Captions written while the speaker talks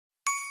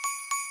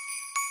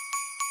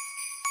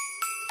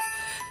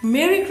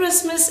Merry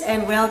Christmas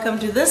and welcome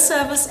to this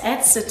service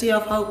at City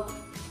of Hope.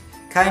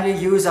 Kindly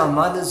use our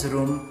mother's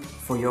room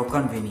for your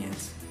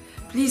convenience.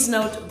 Please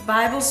note,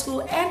 Bible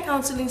school and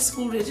counseling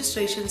school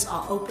registrations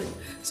are open,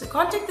 so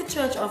contact the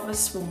church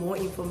office for more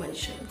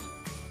information.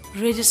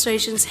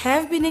 Registrations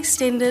have been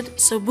extended,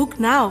 so book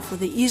now for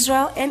the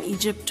Israel and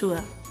Egypt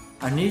tour.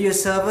 Our New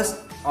Year's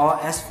service are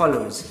as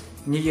follows.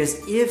 New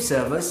Year's Eve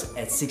service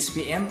at 6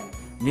 p.m.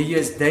 New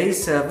Year's Day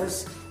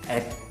service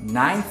at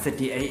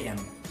 9:30 a.m.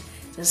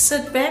 Just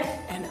sit back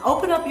and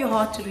open up your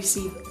heart to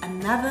receive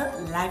another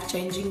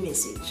life-changing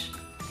message.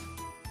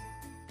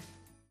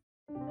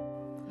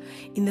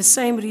 In the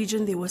same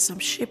region, there were some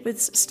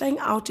shepherds staying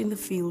out in the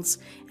fields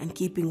and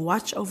keeping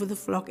watch over the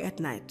flock at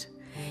night.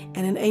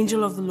 And an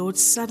angel of the Lord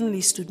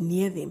suddenly stood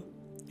near them,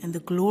 and the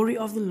glory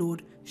of the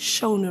Lord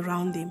shone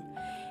around them,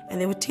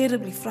 and they were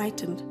terribly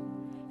frightened.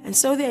 And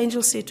so the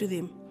angel said to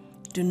them,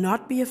 "Do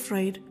not be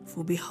afraid,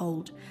 for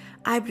behold,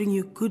 I bring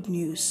you good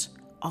news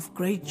of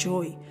great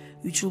joy,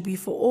 which will be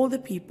for all the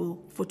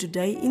people. For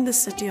today in the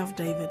city of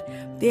David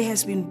there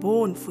has been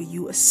born for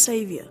you a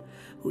Savior,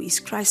 who is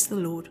Christ the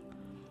Lord.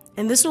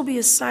 And this will be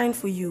a sign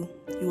for you.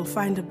 You will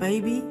find a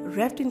baby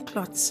wrapped in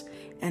cloths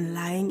and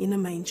lying in a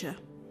manger."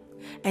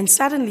 And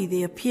suddenly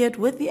there appeared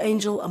with the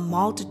angel a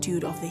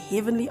multitude of the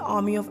heavenly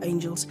army of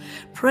angels,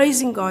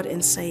 praising God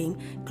and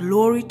saying,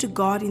 "Glory to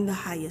God in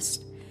the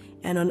highest,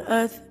 and on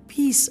earth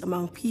peace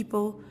among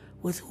people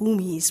with whom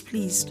he is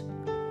pleased."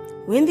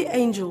 When the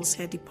angels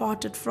had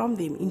departed from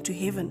them into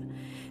heaven,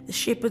 the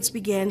shepherds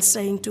began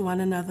saying to one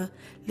another,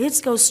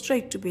 "Let's go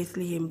straight to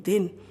Bethlehem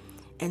then,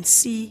 and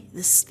see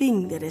this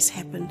thing that has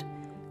happened,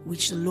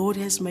 which the Lord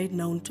has made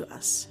known to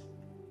us."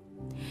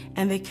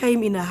 And they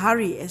came in a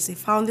hurry as they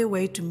found their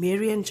way to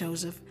Mary and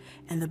Joseph,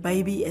 and the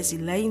baby as he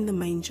lay in the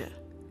manger.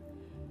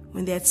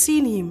 When they had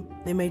seen him,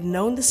 they made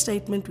known the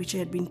statement which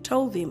had been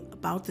told them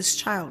about this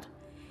child.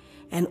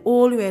 And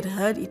all who had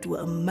heard it were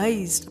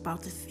amazed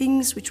about the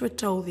things which were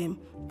told them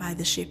by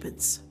the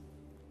shepherds.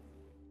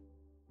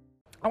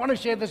 I want to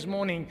share this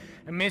morning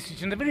a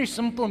message, and a very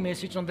simple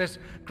message on this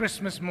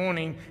Christmas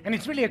morning, and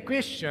it's really a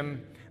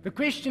question. The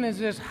question is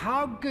this: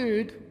 how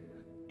good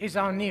is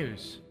our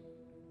news?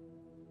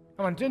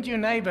 Come on, turn to your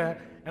neighbor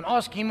and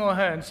ask him or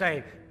her and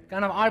say,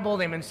 kind of eyeball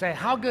them and say,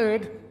 how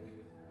good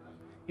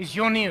is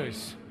your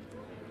news?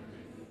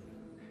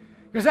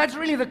 Because that's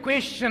really the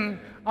question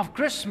of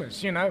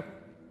Christmas, you know.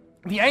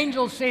 The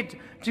angel said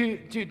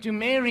to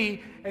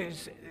Mary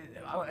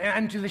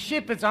and to the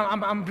shepherds,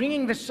 I'm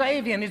bringing the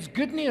Savior, and it's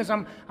good news.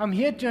 I'm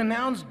here to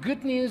announce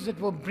good news that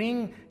will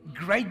bring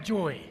great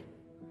joy.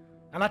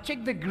 And I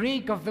checked the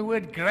Greek of the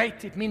word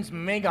great. It means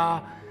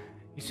mega.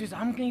 He says,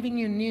 I'm giving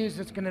you news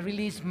that's going to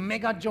release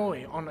mega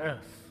joy on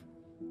earth.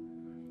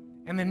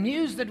 And the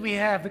news that we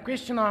have, the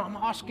question I'm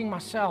asking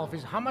myself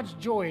is, how much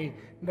joy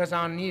does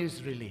our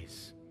news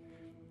release?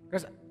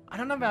 Because I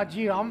don't know about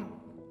you,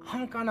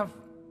 I've kind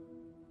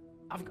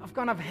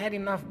of had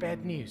enough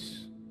bad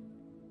news.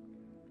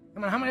 I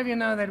mean, how many of you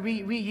know that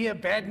we hear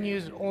bad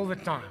news all the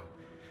time?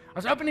 I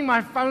was opening my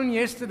phone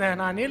yesterday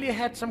and I nearly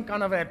had some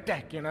kind of an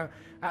attack, you know.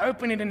 I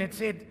opened it and it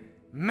said,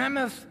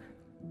 mammoth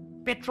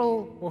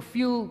petrol or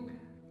fuel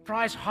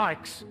price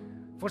hikes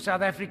for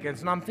South Africans.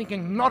 And I'm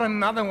thinking, not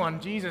another one.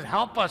 Jesus,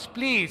 help us,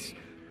 please.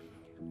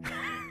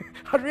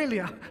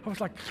 I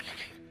was like,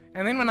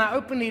 and then when I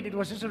opened it, it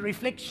was just a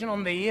reflection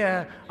on the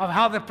year of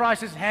how the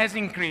prices has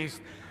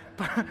increased.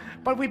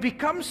 But we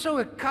become so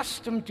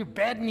accustomed to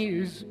bad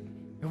news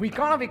that we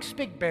kind of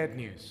expect bad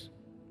news.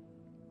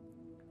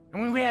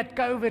 And when we had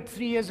COVID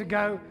 3 years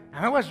ago,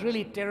 and that was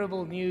really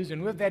terrible news,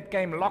 and with that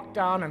came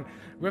lockdown, and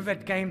with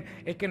that came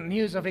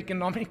news of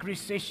economic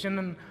recession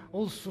and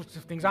all sorts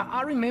of things.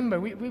 I remember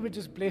we were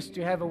just blessed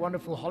to have a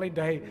wonderful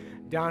holiday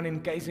down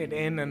in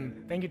KZN,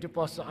 and thank you to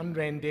Pastor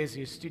Andre and Des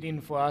who stood in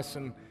for us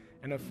and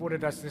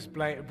afforded us this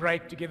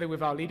break together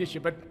with our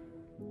leadership. But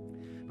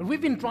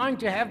we've been trying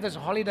to have this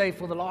holiday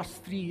for the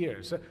last 3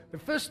 years. So the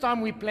first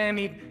time we planned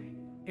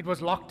it was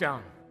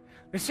lockdown.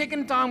 The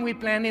second time we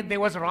planned it, there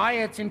was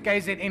riots in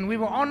KZN. We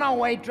were on our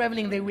way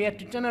traveling there. We had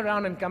to turn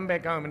around and come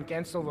back home and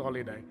cancel the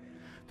holiday.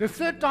 The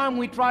third time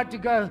we tried to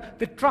go,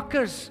 the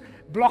truckers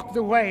blocked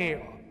the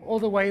way all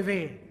the way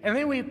there. And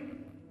then we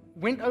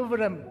went over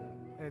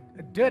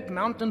a dirt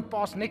mountain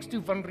pass next to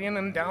Van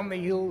Reenen down the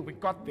hill. We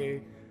got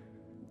there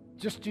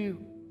just to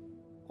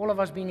all of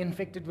us being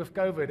infected with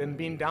COVID and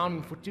being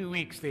down for 2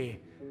 weeks there,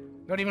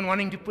 not even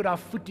wanting to put our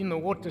foot in the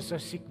water, so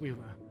sick we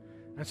were.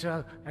 And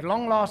so at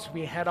long last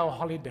we had our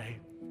holiday.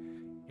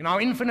 In our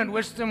infinite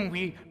wisdom,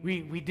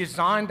 we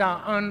designed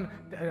our own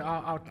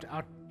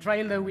our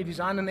trailer. We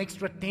designed an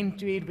extra tent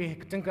to it where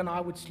Katinka and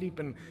I would sleep,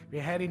 and we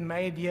had it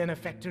made here in a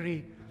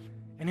factory.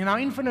 And in our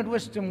infinite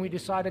wisdom, we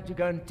decided to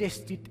go and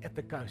test it at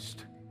the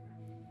coast.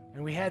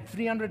 And we had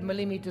 300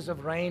 millimeters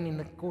of rain in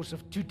the course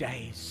of 2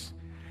 days.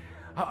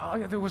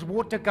 There was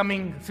water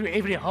coming through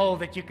every hole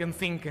that you can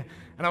think.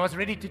 And I was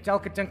ready to tell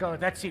Katinka,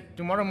 that's it.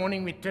 Tomorrow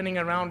morning we're turning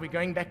around. We're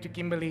going back to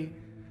Kimberley.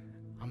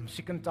 I'm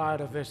sick and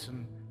tired of this.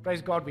 And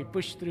praise God, we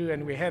pushed through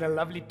and we had a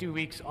lovely 2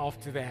 weeks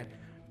after that.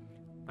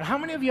 But how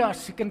many of you are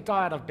sick and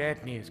tired of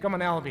bad news? Come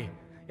on, Albie.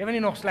 Jy wil nie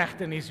nog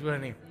slegte nuus hoor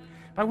nie.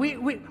 But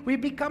we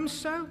become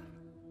so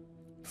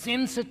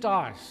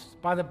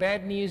sensitized by the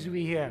bad news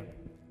we hear.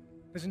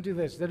 Listen to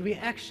this, that we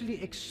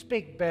actually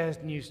expect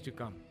bad news to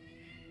come.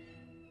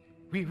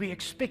 We're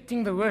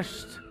expecting the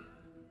worst,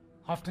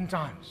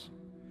 oftentimes.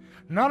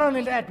 Not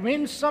only that,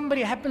 when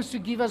somebody happens to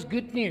give us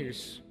good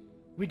news,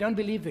 we don't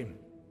believe them.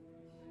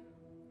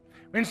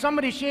 When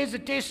somebody shares a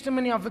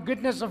testimony of the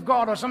goodness of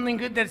God or something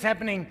good that's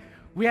happening,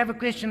 we have a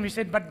question. We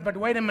said, but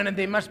wait a minute,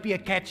 there must be a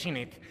catch in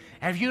it.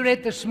 Have you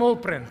read the small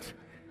print?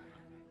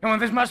 Come on,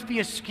 this must be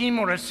a scheme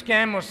or a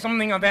scam or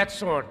something of that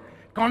sort.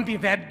 It can't be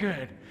that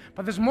good.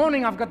 But this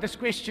morning I've got this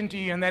question to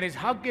you, and that is,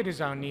 how good is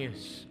our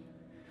news?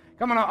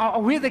 Come on, are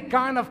we the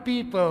kind of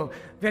people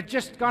that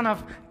just kind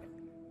of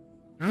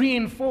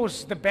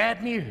reinforce the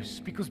bad news?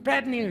 Because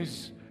bad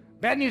news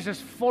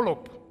is full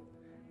up.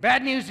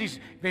 Bad news is,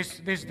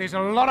 there's a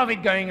lot of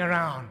it going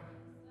around.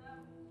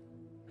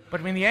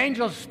 But when the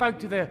angel spoke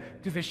to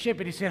the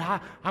shepherd, he said,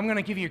 I'm going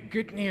to give you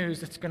good news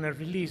that's going to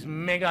release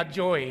mega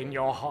joy in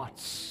your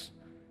hearts.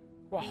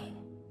 Wow.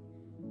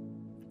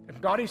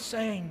 And God is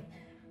saying,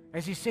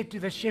 as he said to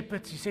the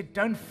shepherds, he said,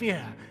 don't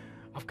fear.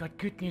 I've got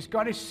good news.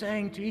 God is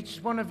saying to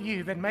each one of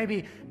you that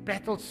maybe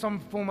battled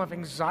some form of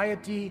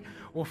anxiety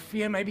or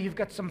fear. Maybe you've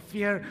got some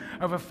fear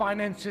over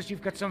finances.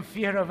 You've got some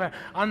fear over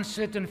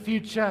uncertain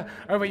future,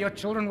 over your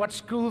children, what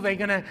school they're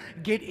going to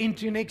get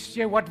into next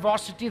year, what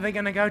varsity they're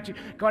going to go to.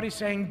 God is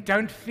saying,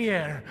 don't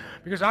fear,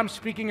 because I'm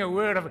speaking a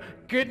word of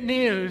good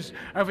news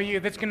over you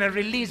that's going to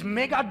release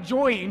mega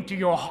joy into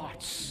your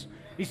hearts.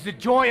 It's the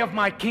joy of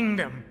my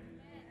kingdom.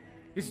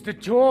 It's the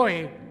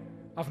joy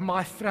of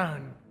my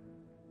throne.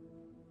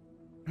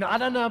 Now, I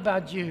don't know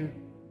about you,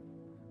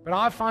 but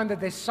I find that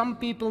there's some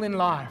people in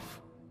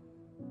life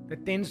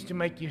that tends to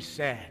make you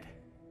sad.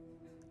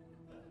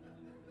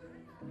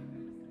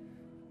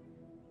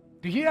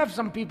 Do you have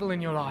some people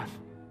in your life?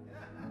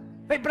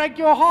 They break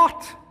your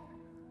heart.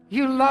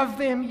 You love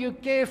them, you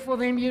care for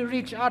them, you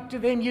reach out to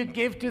them, you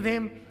give to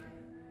them.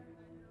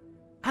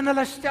 And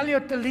hulle stel jou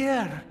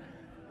teleur.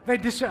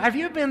 Have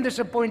you been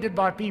disappointed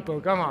by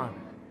people? Come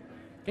on.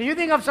 Can you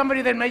think of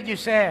somebody that made you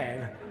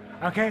sad?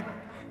 Okay?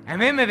 And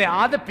then there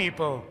are other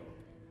people.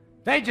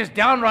 They just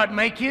downright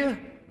make you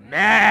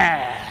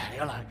mad.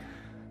 You're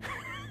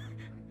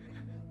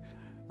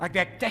like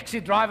that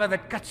taxi driver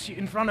that cuts you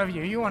in front of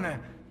you. You want to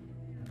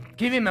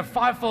give him a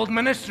fivefold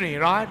ministry,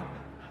 right?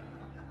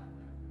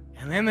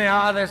 And then there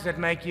are others that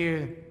make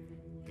you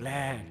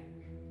glad.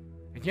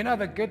 But you know,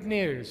 the good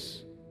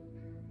news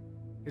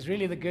is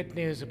really the good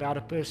news about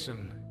a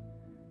person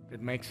that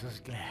makes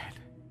us glad.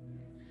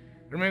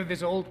 Remember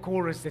this old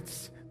chorus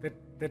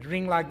that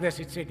ring like this.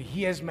 It said,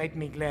 He has made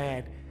me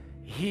glad.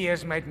 He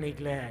has made me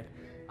glad.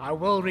 I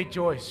will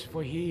rejoice,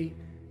 for He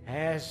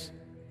has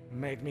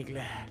made me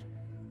glad.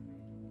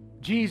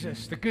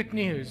 Jesus, the good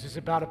news is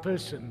about a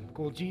person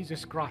called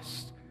Jesus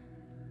Christ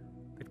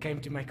that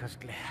came to make us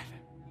glad.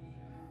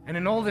 And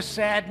in all the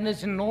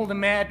sadness and all the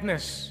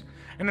madness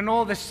and in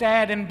all the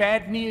sad and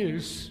bad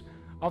news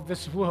of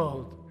this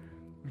world,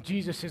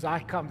 Jesus says, I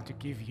come to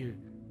give you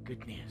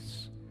good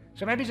news.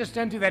 So maybe just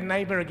turn to that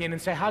neighbor again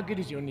and say, how good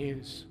is your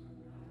news?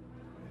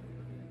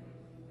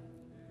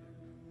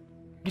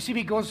 You see,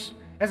 because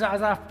as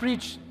I've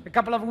preached a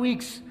couple of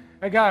weeks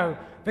ago,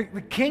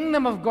 the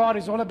kingdom of God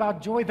is all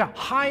about joy. The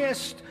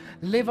highest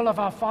level of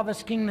our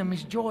Father's kingdom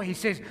is joy. He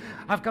says,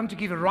 I've come to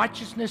give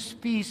righteousness,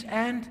 peace,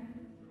 and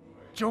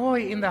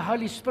joy in the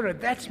Holy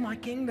Spirit. That's my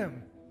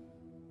kingdom.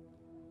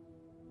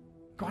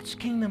 God's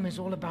kingdom is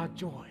all about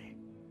joy.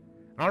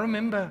 I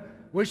remember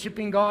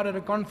worshiping God at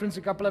a conference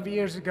a couple of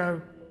years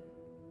ago.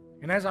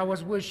 And as I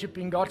was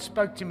worshiping, God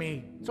spoke to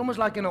me. It's almost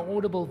like an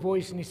audible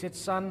voice. And He said,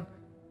 son,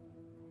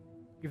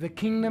 if the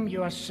kingdom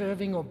you are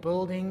serving or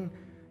building,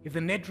 if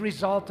the net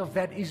result of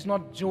that is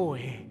not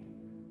joy,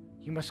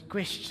 you must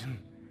question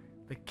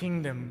the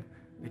kingdom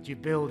that you're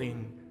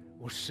building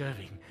or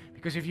serving.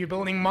 Because if you're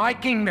building my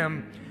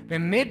kingdom, the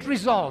net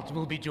result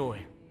will be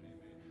joy.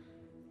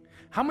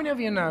 How many of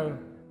you know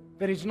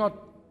that it's not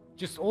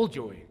just all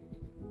joy?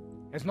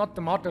 It's not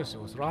tomato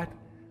sauce, right?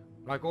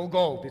 Like all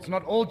gold. It's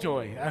not all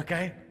joy,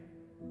 okay?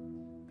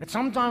 That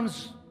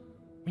sometimes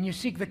when you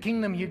seek the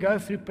kingdom, you go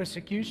through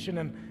persecution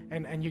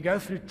and you go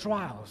through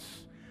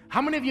trials.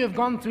 How many of you have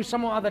gone through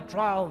some or other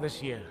trial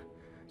this year?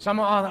 Some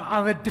or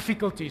other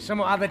difficulty,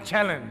 some or other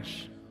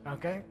challenge,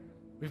 okay?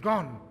 We've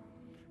gone.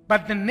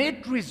 But the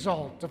net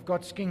result of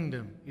God's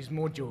kingdom is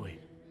more joy.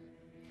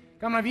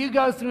 Come on, if you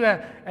go through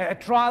a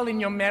trial in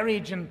your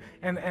marriage and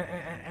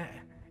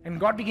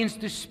God begins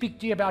to speak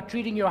to you about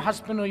treating your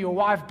husband or your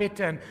wife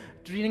better and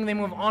treating them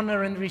with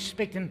honor and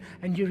respect, and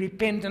you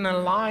repent and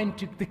align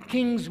to the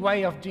King's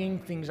way of doing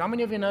things. How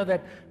many of you know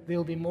that there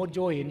will be more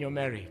joy in your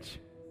marriage?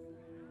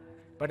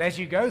 But as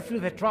you go through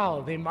the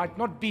trial, there might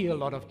not be a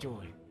lot of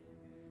joy.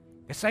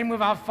 The same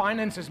with our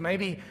finances.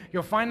 Maybe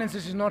your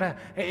finances is not an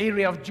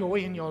area of joy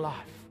in your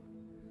life.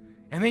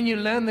 And then you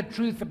learn the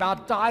truth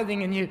about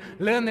tithing, and you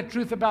learn the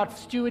truth about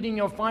stewarding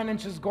your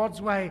finances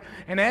God's way.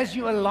 And as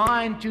you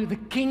align to the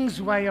King's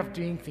way of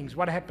doing things,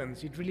 what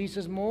happens? It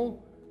releases more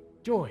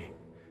joy.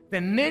 The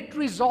net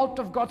result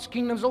of God's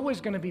kingdom is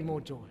always going to be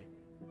more joy.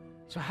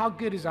 So how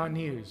good is our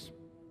news?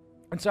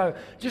 And so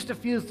just a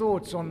few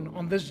thoughts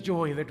on this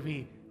joy that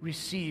we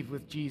receive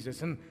with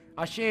Jesus. And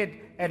I shared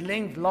at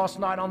length last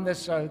night on this,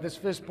 so this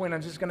first point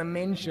I'm just going to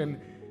mention.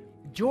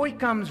 Joy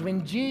comes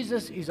when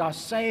Jesus is our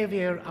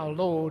Savior, our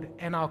Lord,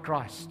 and our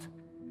Christ.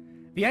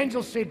 The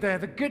angel said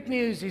the good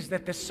news is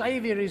that the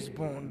Savior is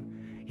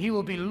born. He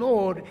will be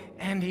Lord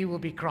and He will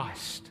be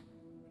Christ.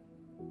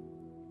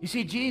 You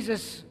see,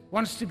 Jesus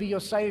wants to be your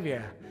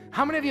Savior.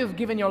 How many of you have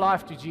given your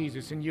life to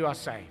Jesus and you are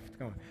saved?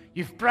 Come on.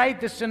 You've prayed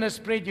the sinner's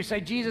prayer. You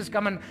say, Jesus,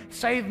 come and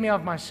save me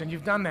of my sin.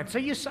 You've done that. So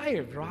you're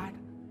saved, right?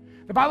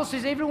 The Bible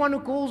says everyone who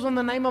calls on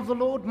the name of the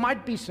Lord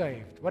might be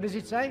saved. What does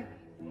it say?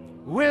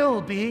 Will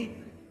be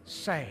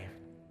saved.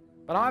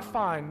 But I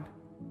find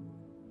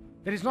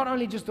that it's not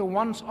only just a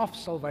once-off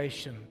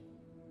salvation.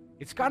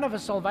 It's kind of a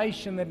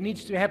salvation that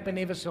needs to happen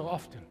ever so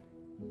often.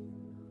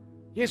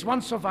 Yes,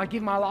 once off I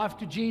give my life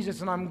to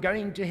Jesus and I'm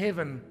going to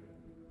heaven.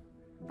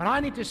 But I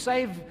need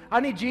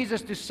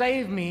Jesus to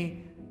save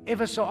me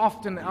ever so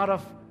often out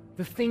of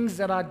the things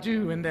that I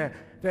do and the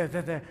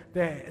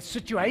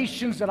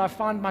situations that I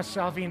find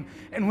myself in.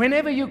 And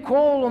whenever you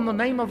call on the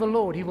name of the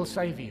Lord, He will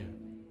save you.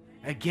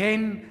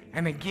 Again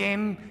and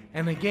again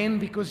and again,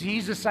 because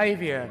He's a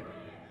Savior.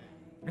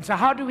 And so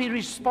how do we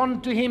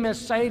respond to Him as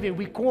Savior?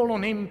 We call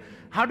on Him.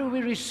 How do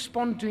we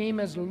respond to Him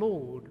as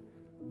Lord?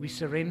 We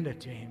surrender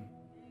to Him.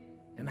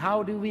 And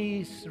how do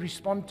we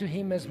respond to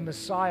Him as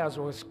Messiah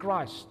or as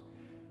Christ?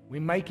 We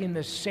make Him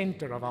the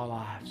center of our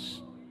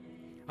lives.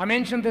 I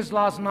mentioned this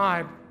last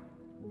night,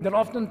 that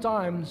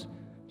oftentimes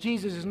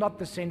Jesus is not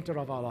the center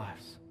of our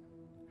lives.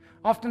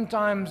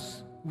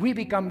 Oftentimes we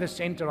become the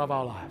center of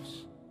our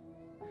lives.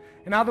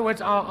 In other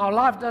words, our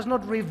life does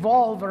not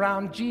revolve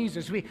around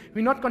Jesus. We're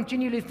not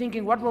continually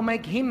thinking what will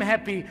make Him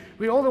happy.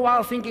 We're all the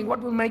while thinking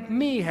what will make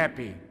me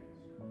happy.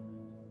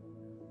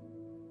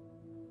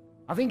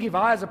 I think if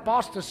I as a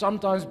pastor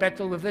sometimes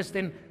battle with this,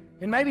 then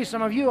maybe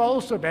some of you are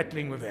also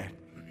battling with that.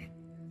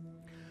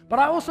 But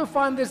I also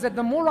find this, that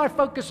the more I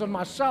focus on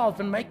myself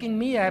and making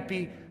me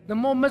happy, the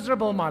more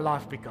miserable my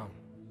life becomes.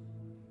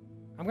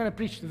 I'm going to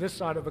preach to this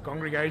side of the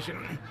congregation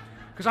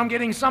because I'm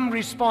getting some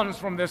response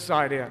from this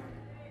side here.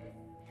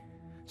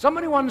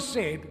 Somebody once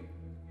said,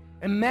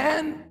 a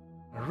man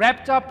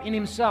wrapped up in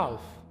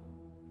himself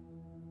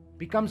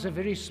becomes a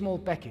very small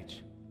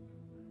package.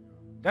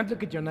 Don't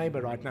look at your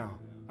neighbor right now,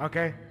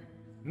 okay?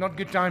 Not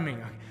good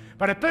timing.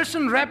 But a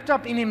person wrapped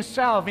up in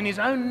himself, in his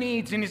own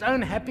needs, in his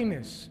own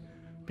happiness,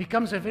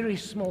 becomes a very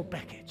small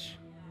package.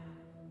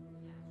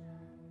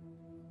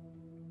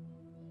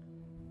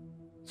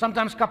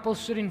 Sometimes couples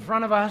sit in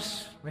front of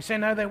us. They say,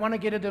 no, they want to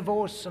get a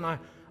divorce. And I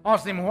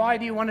ask them, why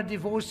do you want to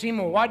divorce him?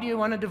 Or why do you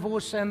want to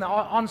divorce her? And the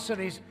answer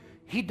is,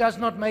 he does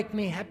not make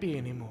me happy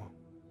anymore.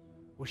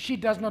 Or she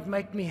does not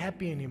make me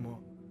happy anymore.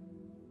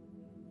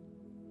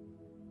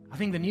 I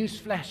think the news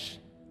flash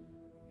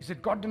is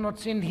that God did not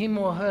send him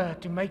or her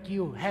to make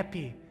you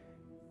happy,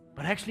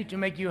 but actually to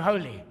make you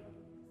holy.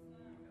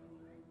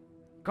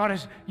 God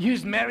has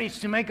used marriage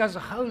to make us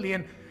holy.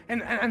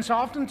 And so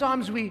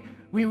oftentimes we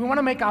want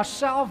to make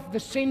ourselves the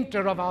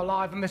center of our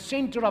life and the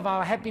center of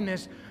our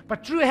happiness.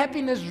 But true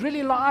happiness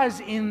really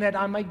lies in that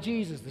I make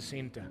Jesus the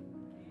center.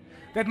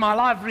 That my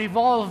life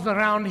revolves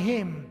around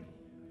Him.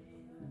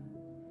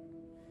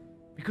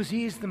 Because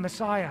He is the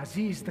Messiah.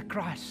 He is the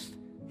Christ.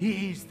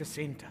 He is the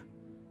center.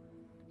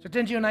 So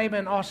turn to your neighbor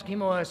and ask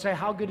him or her, say,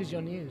 how good is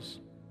your news?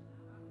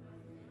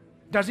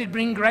 Does it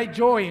bring great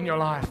joy in your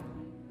life?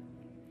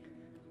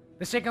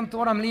 The second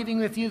thought I'm leaving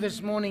with you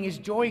this morning is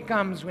joy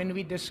comes when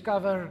we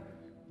discover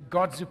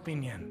God's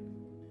opinion.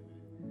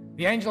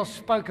 The angel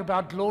spoke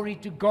about glory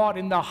to God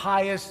in the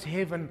highest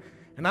heaven.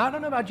 And I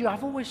don't know about you,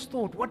 I've always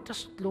thought, what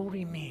does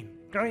glory mean?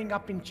 Growing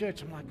up in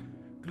church, I'm like,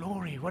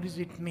 glory, what does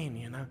it mean,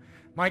 you know?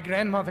 My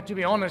grandmother, to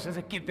be honest, as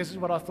a kid, this is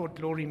what I thought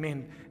glory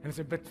meant. And it's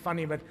a bit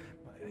funny, but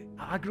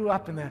I grew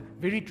up in a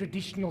very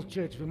traditional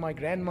church where my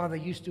grandmother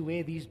used to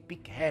wear these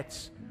big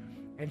hats.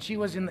 And she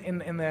was on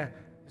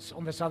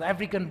the South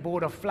African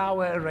board of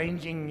flower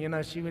arranging, you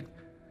know, she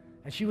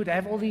would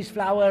have all these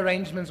flower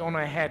arrangements on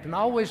her hat. And I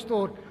always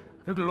thought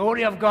the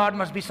glory of God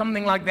must be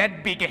something like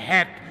that big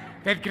hat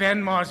that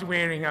grandma's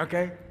wearing,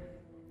 okay?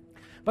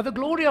 But the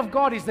glory of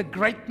God is the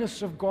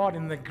greatness of God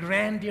and the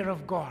grandeur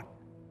of God.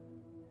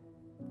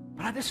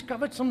 But I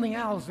discovered something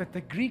else, that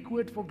the Greek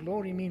word for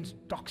glory means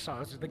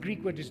doxa. The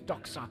Greek word is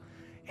doxa.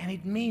 And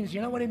it means,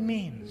 you know what it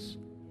means?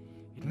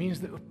 It means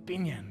the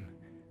opinion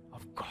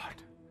of God.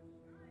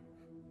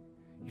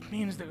 It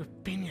means the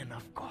opinion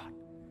of God.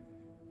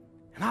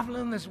 And I've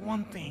learned this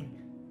one thing,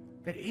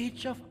 that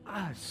each of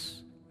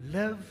us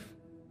live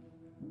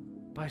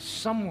by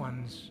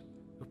someone's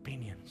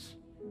opinions.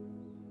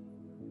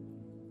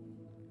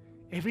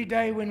 Every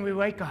day when we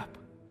wake up,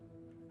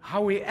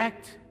 how we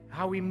act,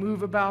 how we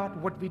move about,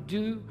 what we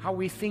do, how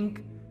we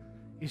think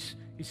is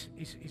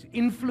is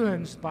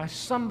influenced by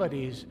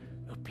somebody's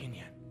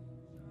opinion.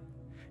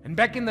 And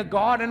back in the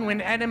garden,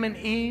 when Adam and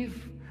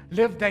Eve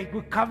lived, they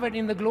were covered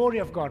in the glory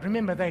of God.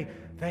 Remember,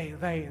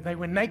 they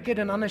were naked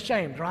and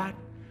unashamed, right?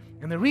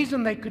 And the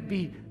reason they could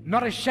be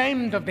not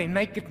ashamed of their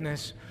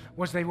nakedness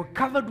was they were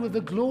covered with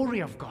the glory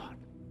of God.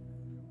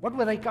 What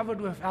were they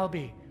covered with,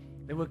 Albie?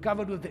 They were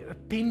covered with the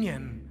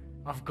opinion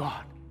of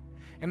God.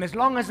 And as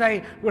long as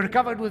they were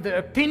covered with the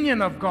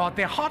opinion of God,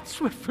 their hearts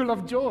were full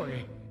of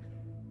joy.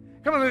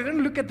 Come on, they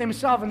didn't look at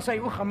themselves and say,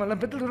 oh, I'm a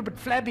little bit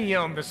flabby here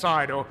on the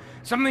side, or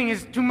something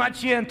is too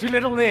much here and too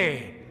little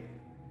there.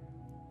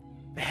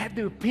 They had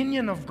the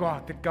opinion of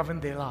God that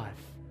governed their life.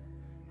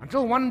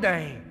 Until one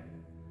day,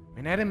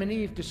 when Adam and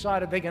Eve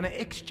decided they're going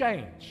to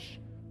exchange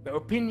the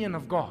opinion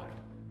of God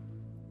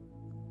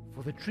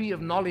for the tree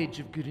of knowledge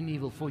of good and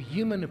evil, for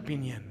human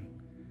opinion.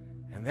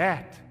 And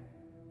that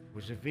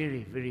was a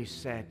very, very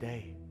sad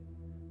day.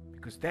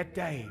 Because that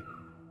day,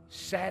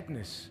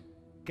 sadness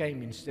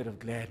came instead of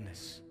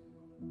gladness.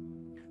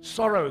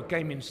 Sorrow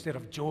came instead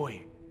of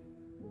joy.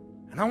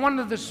 And I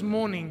wonder this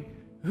morning,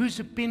 whose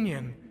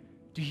opinion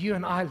do you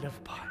and I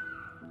live by?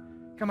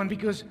 Come on,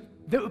 because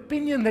the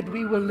opinion that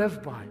we will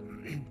live by,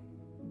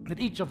 that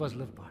each of us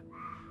live by,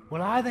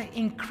 will either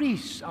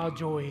increase our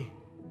joy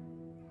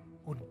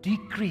or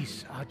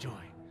decrease our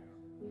joy.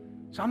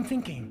 So I'm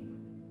thinking,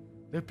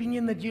 the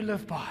opinion that you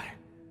live by,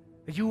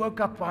 that you woke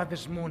up by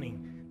this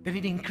morning, did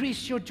it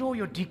increase your joy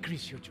or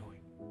decrease your joy?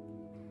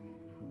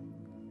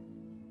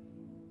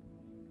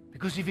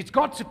 Because if it's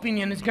God's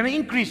opinion, it's going to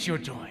increase your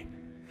joy.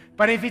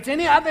 But if it's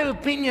any other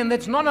opinion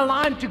that's not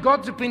aligned to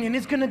God's opinion,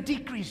 it's going to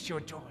decrease your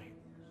joy.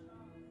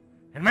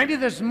 And maybe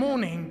this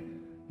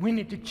morning, we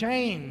need to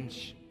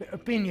change the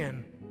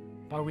opinion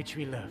by which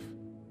we live.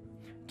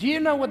 Do you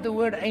know what the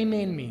word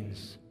amen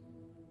means?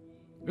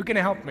 Who can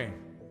help me?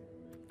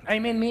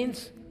 Amen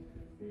means,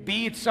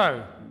 be it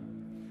so.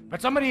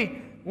 But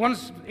somebody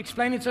once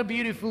explained it so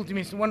beautiful to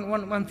me, so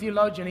one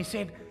theologian, he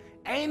said,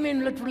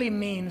 amen literally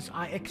means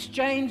I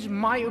exchange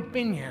my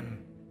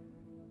opinion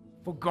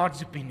for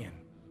God's opinion.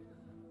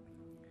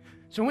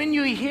 So when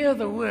you hear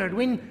the word,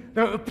 when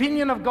the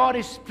opinion of God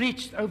is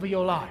preached over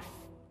your life,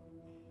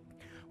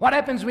 what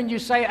happens when you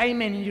say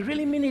amen and you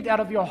really mean it out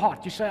of your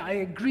heart? You say, I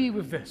agree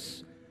with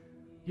this.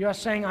 You are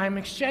saying, I am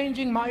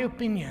exchanging my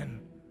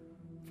opinion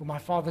for my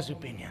Father's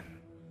opinion.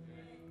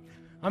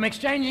 I'm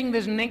exchanging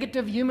this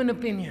negative human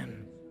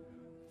opinion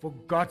for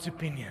God's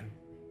opinion.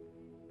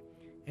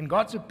 And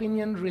God's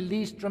opinion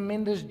released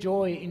tremendous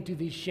joy into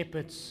these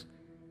shepherds,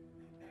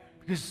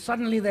 because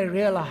suddenly they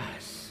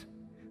realized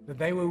that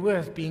they were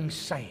worth being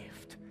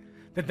saved,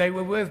 that they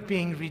were worth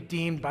being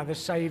redeemed by the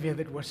Savior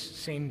that was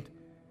sent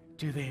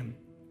to them.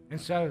 And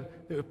so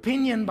the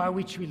opinion by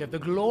which we live, the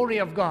glory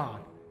of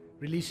God,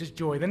 releases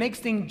joy. The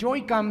next thing,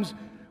 joy comes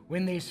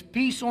when there's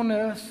peace on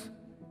earth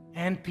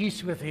and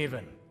peace with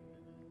heaven.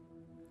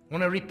 I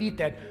want to repeat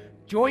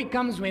that. Joy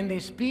comes when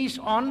there's peace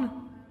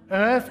on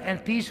earth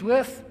and peace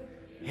with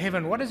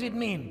heaven. What does it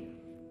mean?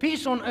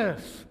 Peace on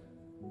earth.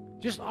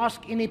 Just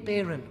ask any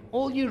parent.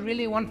 All you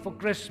really want for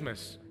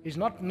Christmas is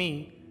not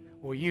me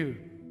or you,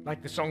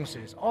 like the song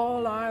says.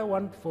 All I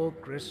want for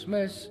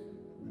Christmas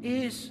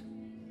is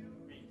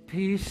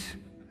peace.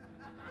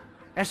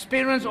 As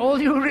parents,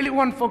 all you really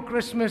want for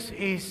Christmas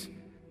is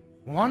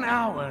 1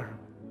 hour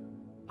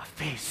of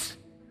peace.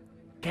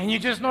 Can you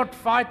just not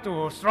fight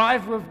or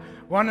strive with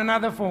one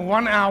another for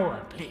 1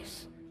 hour,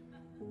 please?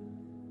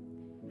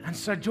 And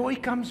so joy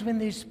comes when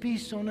there's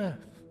peace on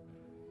earth.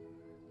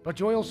 But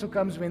joy also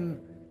comes when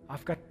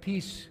I've got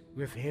peace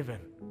with heaven.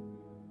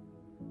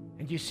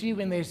 And you see,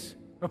 when there's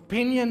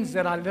opinions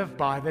that I live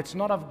by that's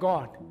not of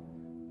God,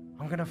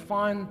 I'm going to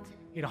find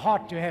it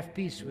hard to have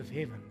peace with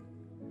heaven.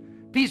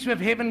 Peace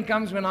with heaven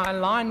comes when I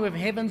align with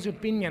heaven's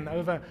opinion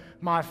over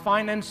my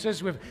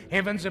finances, with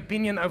heaven's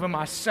opinion over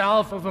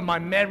myself, over my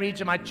marriage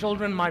and my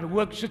children, my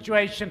work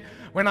situation.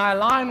 When I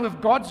align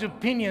with God's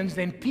opinions,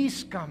 then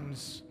peace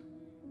comes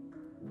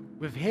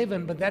with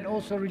heaven, but that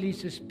also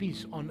releases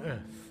peace on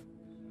earth.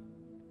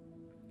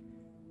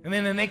 And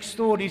then the next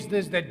thought is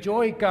this, that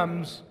joy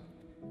comes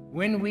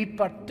when we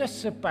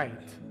participate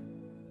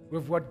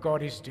with what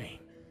God is doing.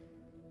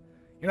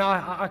 You know,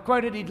 I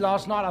quoted it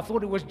last night. I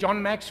thought it was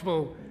John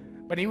Maxwell,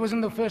 but he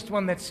wasn't the first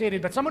one that said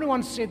it. But somebody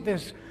once said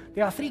this,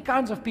 there are 3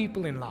 kinds of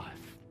people in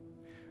life.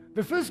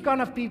 The first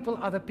kind of people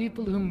are the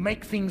people who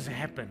make things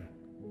happen.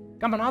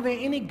 Come on, are there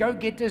any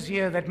go-getters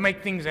here that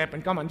make things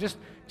happen? Come on, just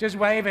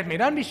wave at me.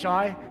 Don't be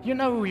shy. You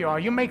know who you are.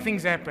 You make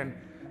things happen.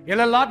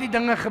 Julle laat die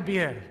dinge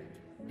gebeur.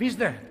 Wie's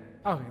dit?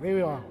 Oh, there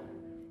we are.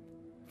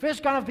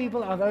 First kind of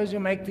people are those who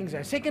make things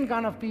happen. Second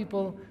kind of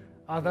people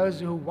are those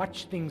who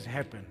watch things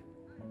happen.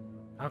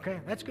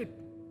 Okay, that's good.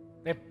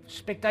 They're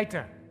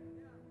spectator.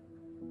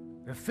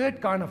 The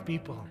third kind of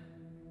people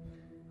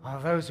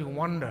are those who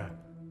wonder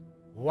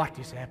what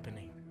is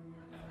happening.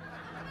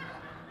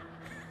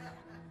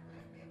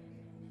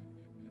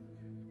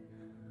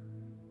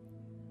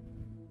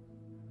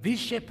 These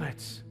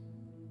shepherds,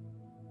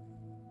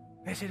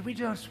 they said, we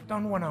just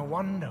don't want to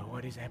wonder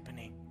what is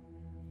happening.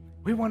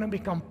 We want to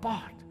become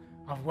part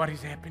of what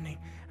is happening.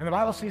 And the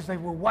Bible says they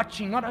were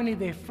watching not only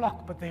their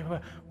flock, but they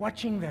were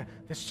watching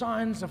the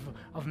signs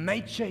of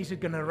nature. Is it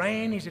going to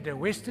rain? Is it a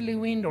westerly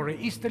wind or an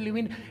easterly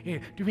wind?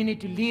 Do we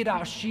need to lead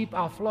our sheep,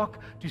 our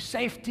flock, to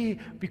safety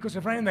because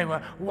of rain? They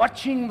were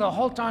watching the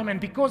whole time, and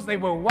because they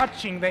were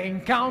watching, they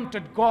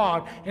encountered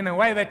God in a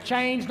way that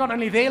changed not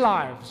only their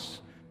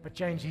lives, but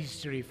changed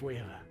history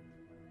forever.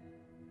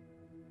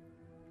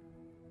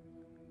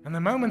 And the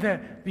moment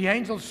the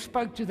angel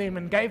spoke to them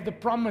and gave the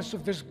promise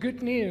of this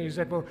good news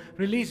that will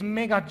release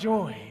mega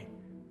joy,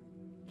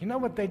 you know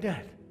what they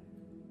did?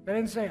 They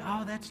didn't say,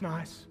 "Oh, that's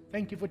nice.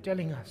 Thank you for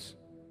telling us."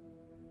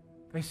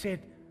 They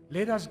said,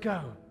 "Let us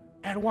go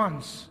at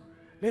once.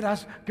 Let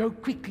us go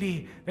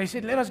quickly." They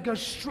said, "Let us go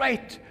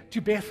straight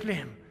to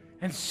Bethlehem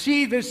and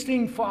see this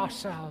thing for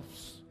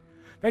ourselves."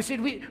 They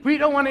said, we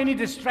don't want any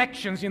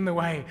distractions in the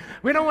way.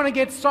 We don't want to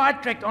get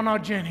sidetracked on our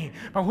journey,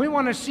 but we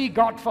want to see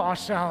God for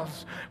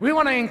ourselves. We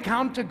want to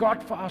encounter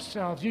God for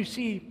ourselves. You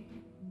see,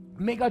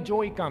 mega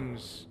joy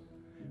comes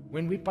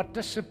when we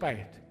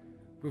participate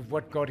with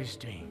what God is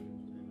doing.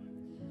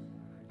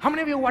 How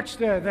many of you watched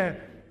the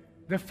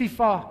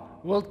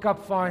FIFA World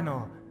Cup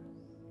final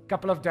a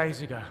couple of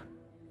days ago?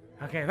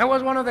 Okay, that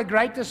was one of the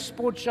greatest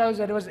sports shows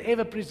that was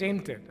ever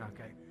presented.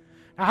 Okay,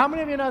 now how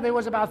many of you know there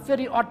was about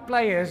 30-odd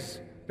players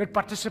that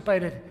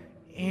participated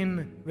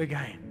in the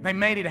game? They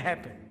made it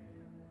happen.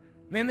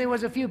 Then there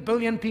was a few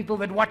billion people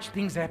that watched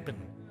things happen.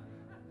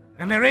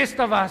 And the rest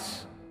of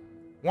us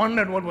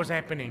wondered what was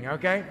happening,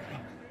 okay?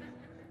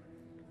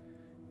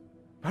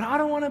 But I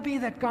don't want to be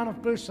that kind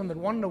of person that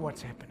wonder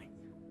what's happening.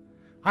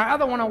 I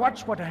either want to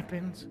watch what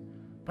happens,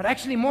 but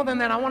actually more than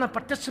that, I want to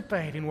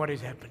participate in what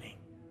is happening.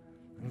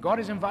 And God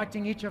is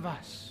inviting each of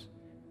us.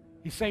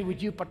 He say,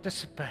 "Would you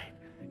participate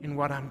in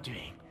what I'm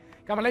doing?"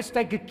 Come on, let's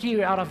take a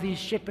cue out of the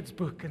shepherd's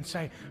book and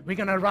say, we're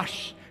going to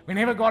rush.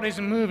 Whenever God is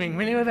moving,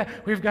 whenever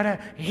we've got a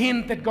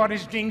hint that God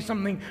is doing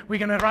something, we're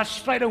going to rush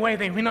straight away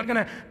there. We're not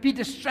going to be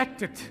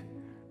distracted.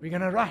 We're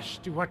going to rush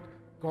to what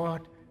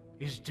God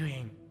is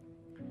doing.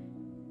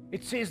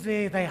 It says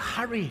there, they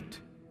hurried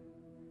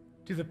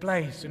to the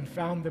place and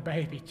found the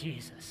baby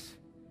Jesus.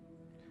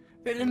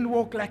 They didn't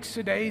walk like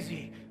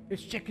lackadaisy.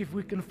 Let's check if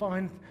we can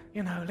find,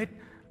 let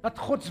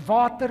God's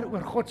water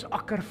oor God's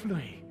akker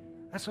vloei.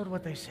 That's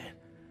what they said.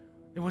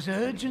 There was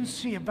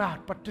urgency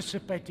about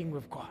participating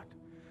with God.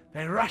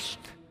 They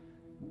rushed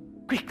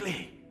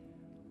quickly.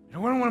 We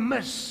don't want to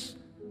miss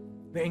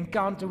the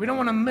encounter. We don't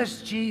want to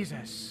miss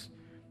Jesus.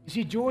 You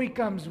see, joy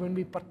comes when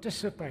we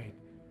participate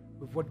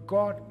with what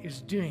God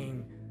is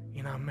doing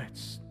in our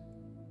midst.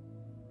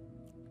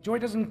 Joy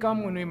doesn't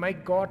come when we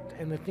make God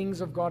and the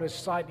things of God a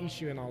side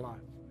issue in our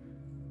life.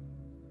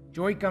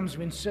 Joy comes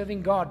when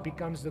serving God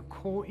becomes the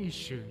core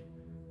issue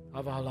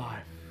of our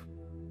life.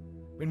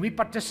 When we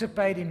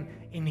participate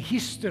in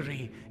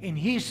history, in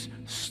His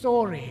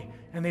story,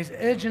 and there's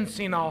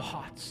urgency in our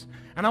hearts.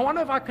 And I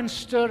wonder if I can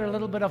stir a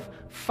little bit of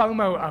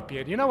FOMO up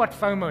here. Do you know what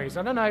FOMO is?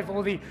 I don't know if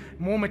all the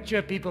more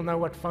mature people know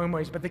what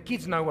FOMO is, but the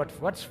kids know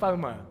what's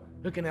FOMO.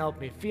 Who can help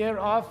me? Fear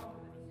of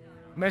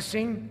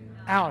missing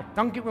out.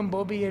 Dankie oom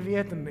Bobby, jy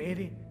weet, en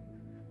Eddie.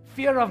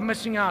 Fear of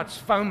missing out is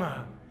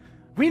FOMO.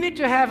 We need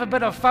to have a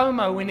bit of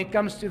FOMO when it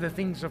comes to the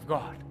things of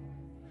God.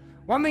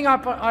 One thing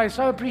I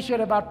so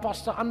appreciate about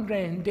Pastor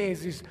Andre and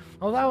Des is,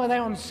 although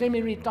they're on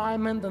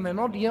semi-retirement and they're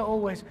not here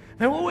always,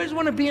 they always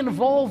want to be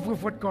involved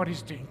with what God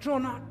is doing. True or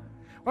not?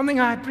 One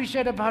thing I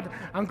appreciate about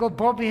Uncle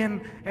Bobby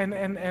and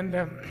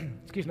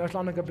excuse me,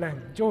 no blank.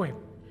 Joan,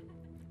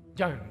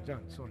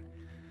 sorry.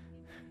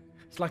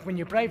 It's like when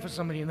you pray for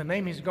somebody and the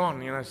name is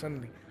gone,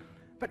 suddenly.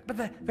 But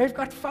they've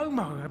got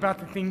FOMO about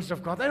the things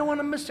of God. They don't want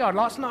to miss out.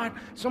 Last night,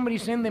 somebody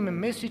sent them a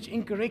message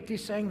incorrectly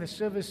saying the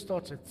service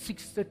starts at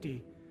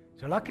 6:30.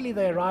 So luckily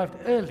they arrived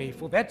early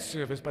for that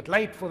service, but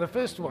late for the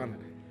first one.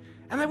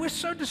 And they were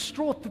so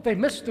distraught that they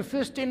missed the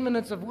first 10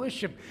 minutes of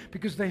worship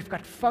because they've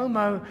got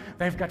FOMO,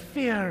 they've got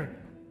fear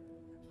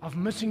of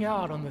missing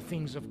out on the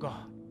things of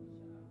God.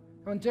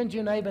 Come on, turn to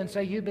your neighbor and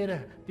say, you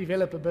better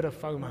develop a bit of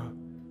FOMO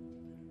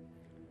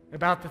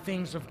about the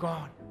things of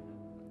God.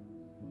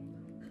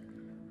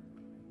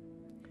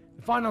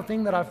 The final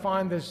thing that I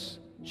find this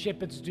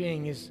shepherds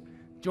doing is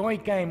joy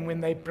came when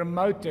they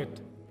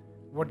promoted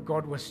what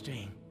God was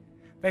doing.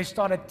 They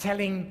started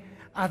telling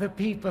other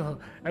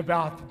people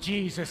about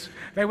Jesus.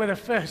 They were the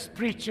first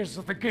preachers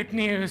of the good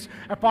news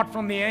apart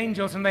from the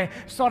angels, and they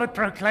started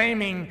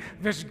proclaiming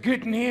this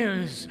good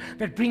news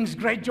that brings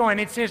great joy. And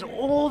it says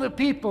all the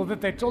people that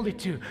they told it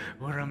to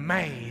were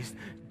amazed.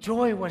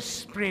 Joy was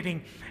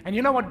spreading. And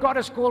you know what God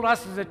has called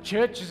us as a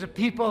church, as a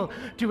people,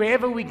 to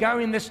wherever we go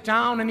in this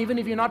town, and even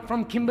if you're not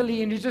from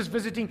Kimberley and you're just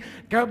visiting,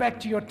 go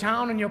back to your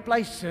town and your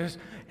places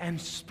and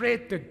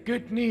spread the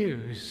good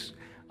news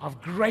of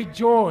great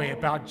joy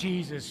about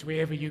Jesus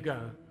wherever you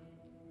go.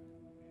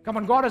 Come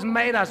on, God has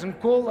made us and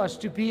called us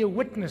to be a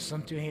witness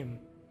unto Him.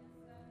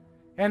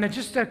 And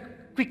just a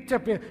quick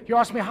tip, you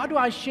ask me, how do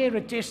I share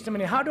a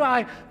testimony? How do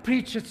I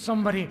preach at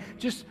somebody?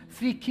 Just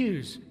 3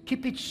 cues.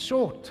 Keep it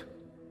short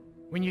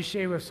when you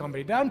share with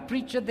somebody. Don't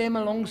preach at them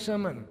a long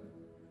sermon.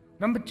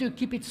 Number 2,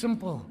 keep it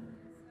simple.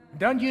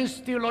 Don't use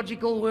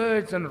theological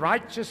words and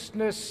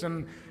righteousness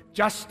and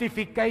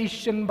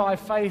justification by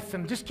faith,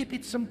 and just keep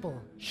it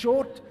simple.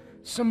 Short,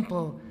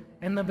 simple,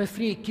 and number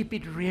 3, keep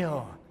it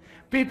real.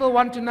 People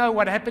want to know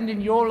what happened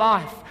in your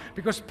life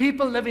because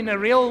people live in a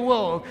real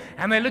world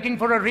and they're looking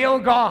for a real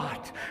God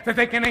that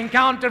they can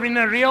encounter in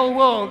a real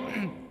world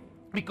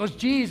because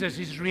Jesus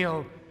is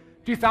real.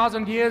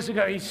 2,000 years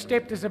ago, he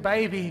stepped as a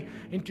baby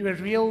into a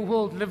real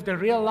world, lived a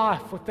real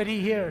life for 30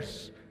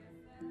 years.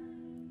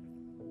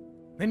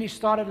 Then he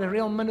started a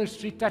real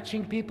ministry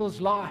touching people's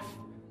life,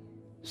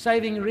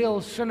 saving real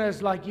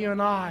sinners like you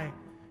and I.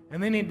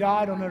 And then he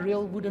died on a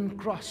real wooden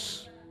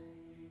cross.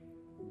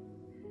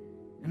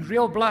 And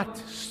real blood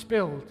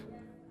spilled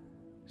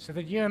so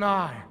that you and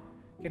I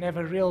can have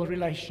a real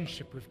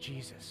relationship with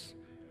Jesus.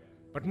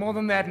 But more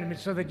than that,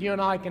 so that you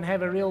and I can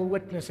have a real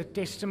witness, a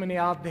testimony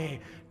out there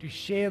to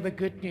share the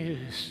good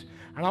news.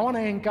 And I want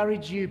to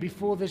encourage you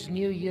before this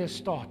new year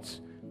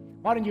starts.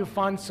 Why don't you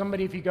find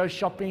somebody, if you go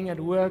shopping at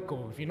work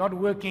or if you're not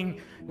working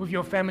with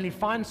your family,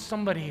 find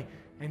somebody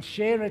and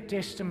share a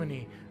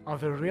testimony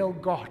of a real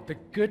God, the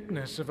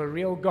goodness of a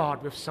real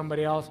God with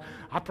somebody else.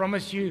 I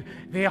promise you,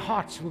 their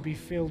hearts will be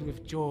filled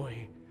with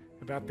joy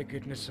about the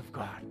goodness of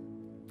God.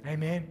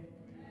 Amen.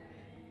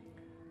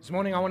 This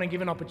morning I want to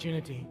give an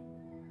opportunity.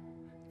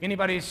 If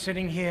anybody is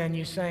sitting here and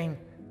you're saying,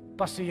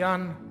 Pastor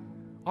Jan,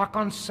 I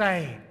can't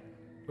say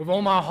with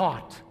all my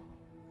heart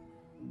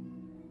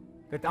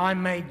that I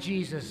made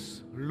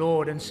Jesus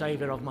Lord and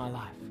Savior of my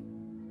life.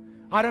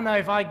 I don't know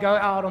if I go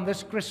out on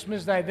this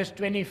Christmas Day, this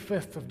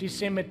 25th of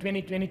December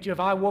 2022, if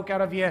I walk out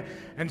of here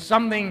and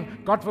something,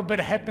 God forbid,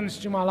 happens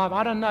to my life,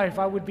 I don't know if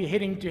I would be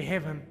heading to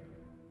heaven.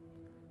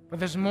 But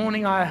this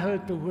morning I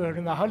heard the word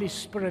and the Holy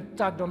Spirit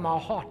tugged on my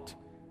heart.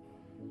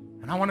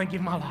 And I want to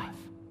give my life.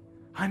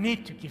 I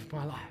need to give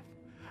my life.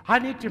 I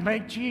need to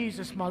make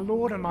Jesus my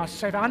Lord and my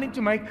Savior. I need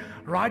to make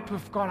right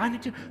with God. I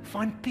need to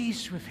find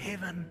peace with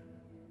heaven,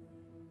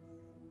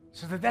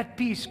 so that that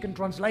peace can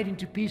translate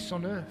into peace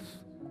on earth.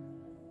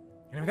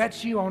 And if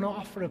that's you, I want to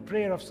offer a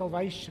prayer of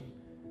salvation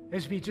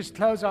as we just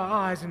close our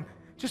eyes and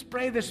just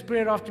pray this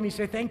prayer after me.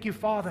 Say, thank you,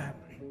 Father,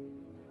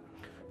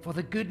 for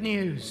the good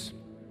news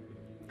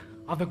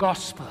of the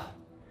gospel,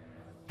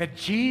 that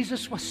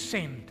Jesus was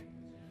sent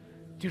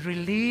to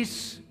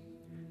release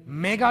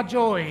mega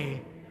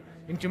joy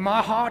into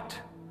my heart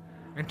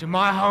and to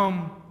my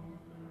home.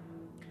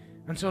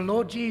 And so,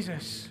 Lord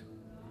Jesus,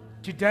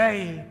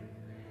 today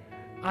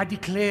I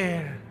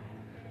declare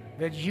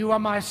that you are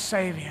my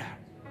Savior.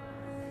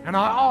 And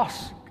I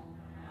ask,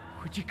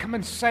 would you come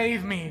and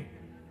save me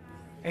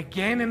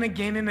again and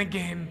again and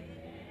again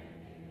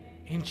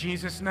in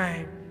Jesus'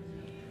 name.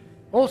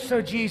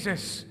 Also,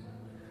 Jesus,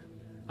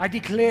 I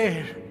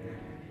declare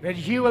that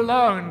you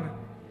alone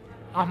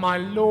are my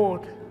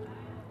Lord,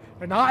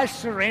 and I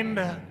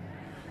surrender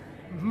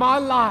my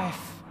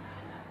life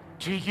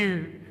to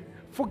you.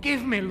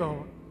 Forgive me,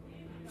 Lord,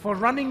 for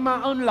running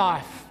my own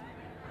life,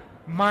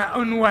 my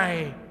own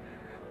way,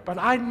 but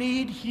I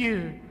need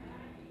you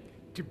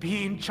to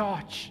be in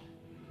charge.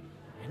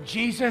 And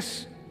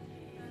Jesus,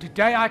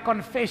 today I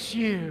confess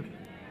you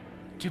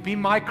to be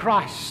my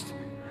Christ,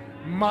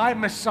 my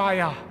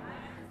Messiah,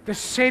 the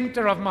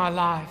center of my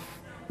life.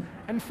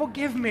 And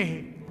forgive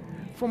me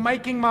for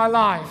making my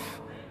life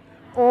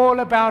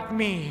all about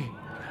me,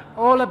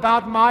 all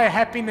about my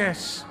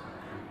happiness,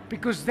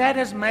 because that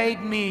has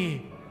made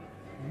me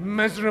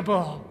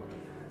miserable.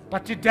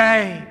 But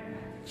today,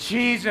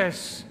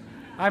 Jesus,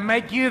 I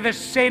make you the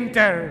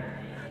center.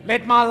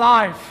 Let my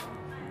life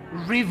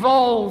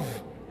revolve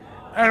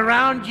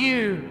around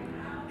you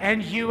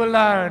and you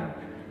alone,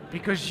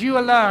 because you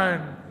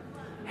alone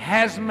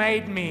has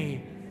made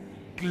me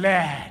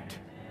glad.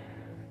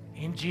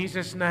 In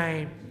Jesus'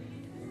 name,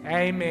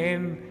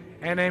 amen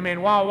and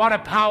amen. Wow, what a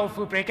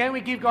powerful prayer. Can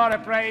we give God a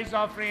praise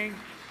offering?